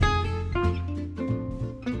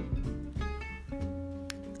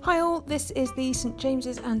Hi all, this is the St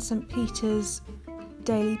James's and St Peter's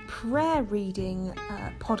Daily Prayer Reading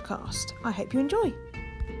podcast. I hope you enjoy.